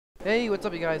Hey, what's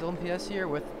up you guys? oldmps here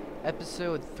with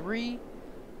episode 3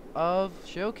 of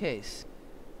Showcase.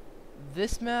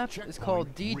 This map is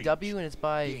called DW and it's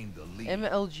by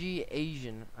MLG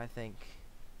Asian, I think.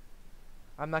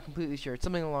 I'm not completely sure. It's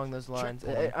something along those lines.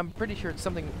 I'm pretty sure it's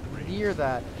something near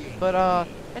that. But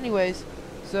anyways,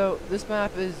 so this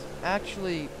map is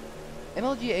actually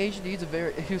MLG Asian. He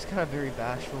was kind of very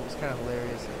bashful. It was kind of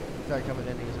hilarious. He started coming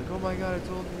in and he was like, "Oh my god, it's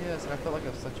oldmps," and I felt like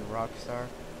I was such a rock star.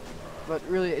 But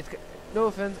really, it's no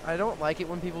offense. I don't like it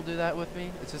when people do that with me.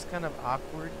 It's just kind of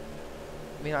awkward.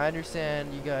 I mean, I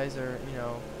understand you guys are,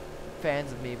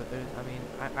 fans of me, but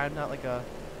I'm not like a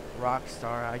rock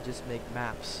star. I just make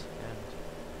maps,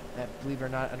 and believe it or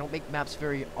not, I don't make maps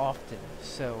very often.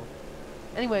 So,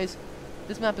 anyways,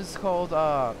 this map is called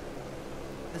DW.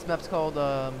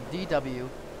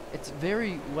 It's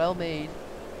very well made,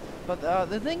 but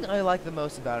the thing I like the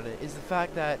most about it is the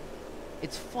fact that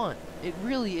it's fun. It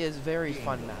really is very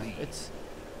fun map. I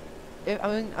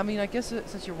guess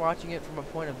since you're watching it from a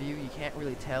point of view, you can't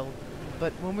really tell.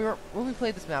 But when we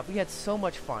played this map, we had so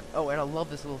much fun. Oh, and I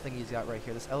love this little thing he's got right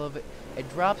here. This elevator.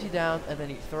 It drops you down and then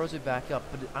he throws it back up.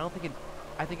 But I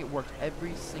think it works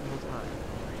every single time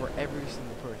for every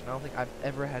single person. I don't think I've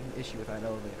ever had an issue with that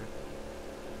elevator.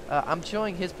 I'm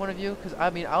showing his point of view because I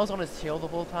was on his tail the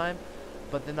whole time.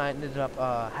 But then I ended up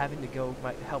having to go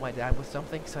help my dad with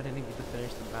something, so I didn't even get to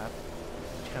finish the map,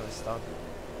 which kind of stunk.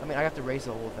 I mean, I got to race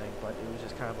the whole thing, but it was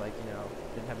just kind of like,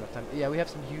 didn't have enough time. Yeah, we have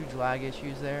some huge lag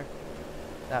issues there.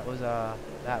 That was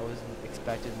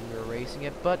expected when we were racing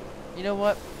it, but you know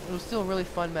what? It was still a really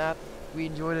fun map. We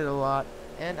enjoyed it a lot,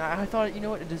 and I thought, you know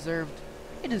what? It deserved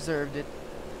it.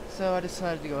 So I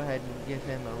decided to go ahead and give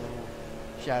him a little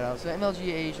shout out. So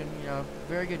MLG Asian,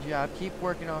 very good job. Keep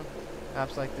working on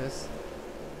maps like this.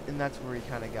 And that's where he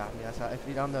kind of got me. That's how, if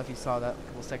you don't know if you saw that a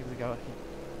couple seconds ago, he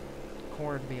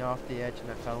cornered me off the edge and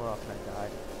I fell off and I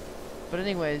died. But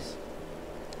anyways,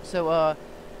 so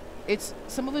it's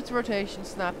some of its rotation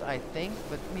snapped, I think,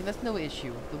 but I mean that's no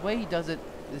issue. The way he does it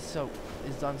is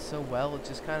done so well. It's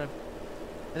just kind of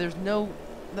there's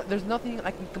nothing I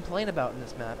can complain about in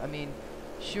this map. I mean,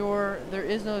 sure there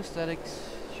is no aesthetics.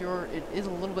 Sure it is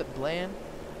a little bit bland,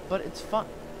 but it's fun.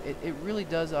 It really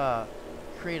does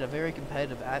create a very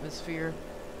competitive atmosphere,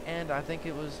 and I think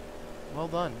it was well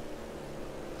done.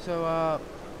 So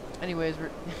anyways,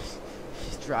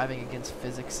 he's driving against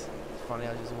physics. It's funny,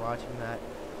 I was just watching that.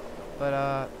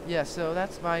 But yeah, so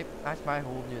that's my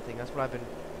whole new thing. That's what I've been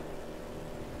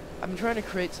trying to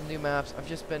create some new maps. I've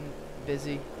just been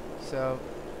busy, so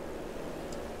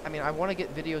I mean I want to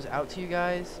get videos out to you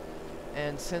guys,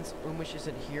 and since Umish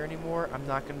isn't here anymore, I'm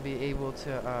not going to be able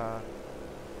to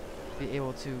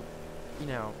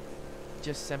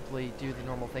just simply do the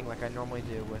normal thing like I normally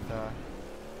do with, what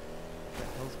the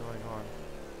hell's going on?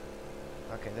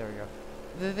 Okay, there we go.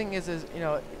 The thing is,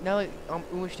 now that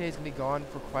Umish Day is going to be gone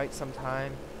for quite some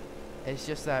time, it's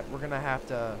just that we're going to have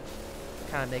to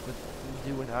kind of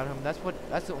do without him. That's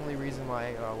the only reason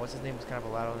why, what's his name was kind of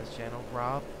allowed on this channel,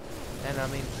 Rob. And I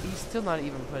mean, he's still not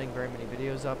even putting very many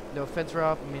videos up. No offense,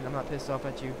 Rob. I mean, I'm not pissed off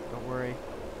at you. Don't worry.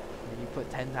 I mean, you put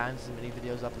 10 times as many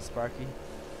videos up as Sparky.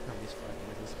 Not just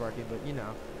Sparky, but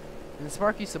and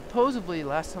Sparky supposedly,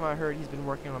 last time I heard, he's been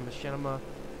working on Machinima,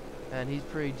 and he's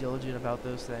pretty diligent about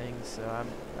those things, so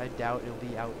I doubt it'll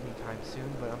be out anytime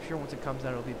soon, but I'm sure once it comes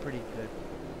out it'll be pretty good.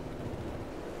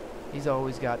 He's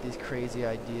always got these crazy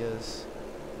ideas.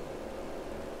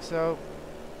 So,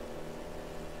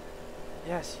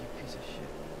 yes, you piece of shit.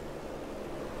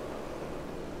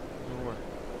 More.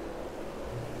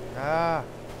 Ah, oh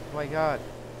my god.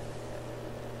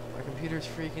 My computer's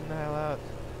freaking the hell out.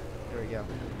 There we go.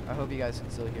 I hope you guys can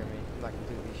still hear me. I'm not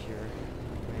completely sure.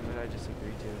 What did I just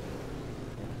agree to?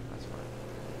 That's fine.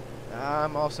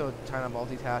 I'm also trying to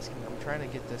multitasking. I'm trying to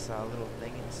get this little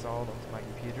thing installed onto my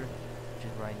computer, which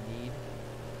is what I need.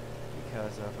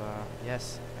 Because of,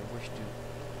 yes, I wish to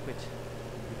quit.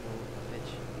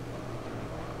 Bitch.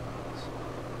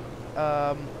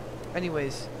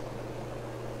 Anyways,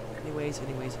 I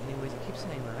keep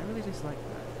saying that. I really dislike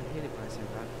that. I hate it when I say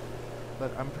that.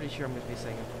 But I'm pretty sure I'm going to be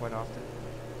saying it quite often.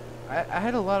 I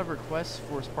had a lot of requests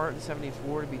for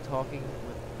Spartan74 to be talking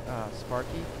with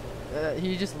Sparky.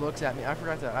 He just looks at me. I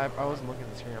forgot that I wasn't looking at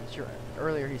the screen. I'm sure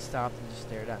earlier he stopped and just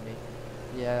stared at me.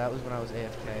 Yeah, that was when I was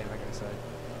AFK, like I said.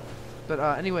 But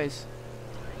anyways,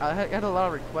 I had a lot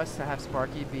of requests to have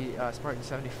Sparky be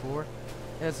Spartan74,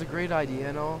 and it's a great idea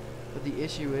and all. But the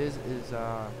issue is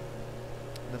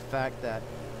the fact that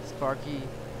Sparky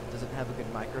doesn't have a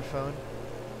good microphone.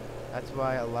 That's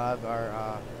why a lot of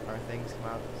our things come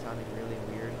out sounding really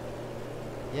weird.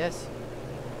 Yes.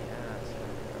 Yes.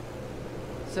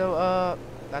 So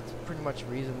that's pretty much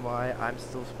the reason why I'm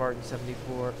still Spartan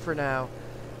 74 for now.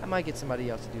 I might get somebody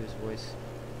else to do his voice.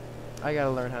 I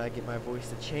gotta learn how to get my voice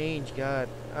to change. God,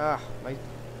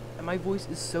 my voice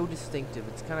is so distinctive.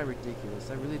 It's kind of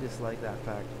ridiculous. I really dislike that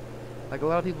fact. Like, a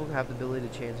lot of people have the ability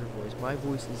to change their voice. My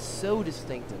voice is so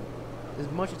distinctive. As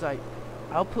much as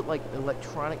I'll put like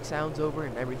electronic sounds over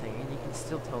and everything, and you can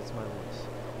still tell it's my voice.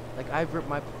 Like, I've ripped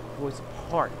my voice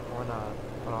apart on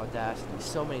Audacity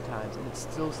so many times, and it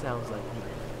still sounds like me.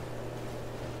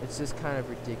 It's just kind of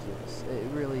ridiculous. It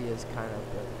really is kind of.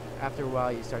 After a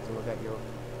while, you start to look at your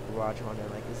garage on there,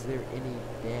 like, is there any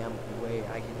damn way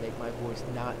I can make my voice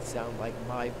not sound like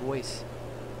my voice?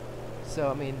 So,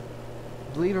 I mean,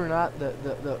 believe it or not, the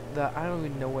I don't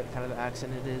even know what kind of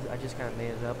accent it is. I just kind of made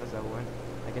it up as I went.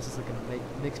 I guess it's like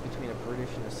a mix between a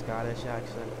British and a Scottish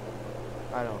accent.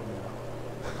 I don't know.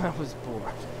 I was bored.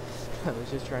 I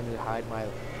was just trying to hide my...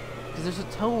 Because there's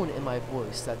a tone in my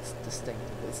voice that's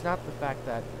distinctive. It's not the fact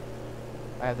that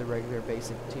I have the regular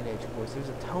basic teenage voice. There's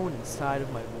a tone inside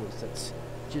of my voice that's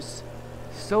just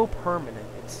so permanent.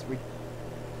 It's...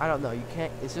 I don't know. You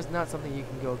can't... It's just not something you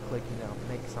can go click, you know,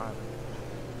 make silent.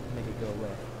 Make it go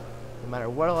away. No matter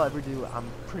what I'll ever do, I'm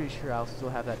pretty sure I'll still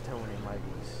have that tone in my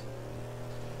voice.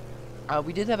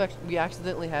 We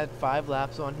accidentally had 5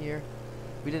 laps on here.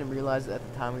 We didn't realize it at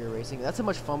the time we were racing. That's how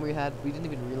much fun we had. We didn't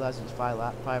even realize it was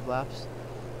 5 laps.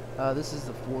 This is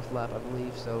the 4th lap, I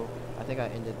believe, so I think I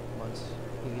ended once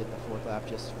we get the 4th lap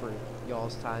just for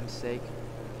y'all's time's sake.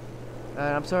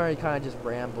 And I'm sorry I kind of just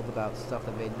rambled about stuff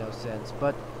that made no sense,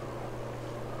 but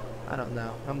I don't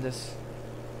know. I'm just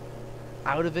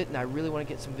out of it, and I really want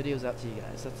to get some videos out to you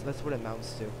guys. That's what it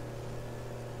amounts to.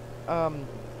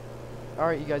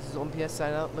 Alright, you guys, this is oldmps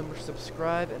signing out. Remember to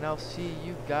subscribe, and I'll see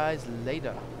you guys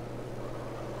later.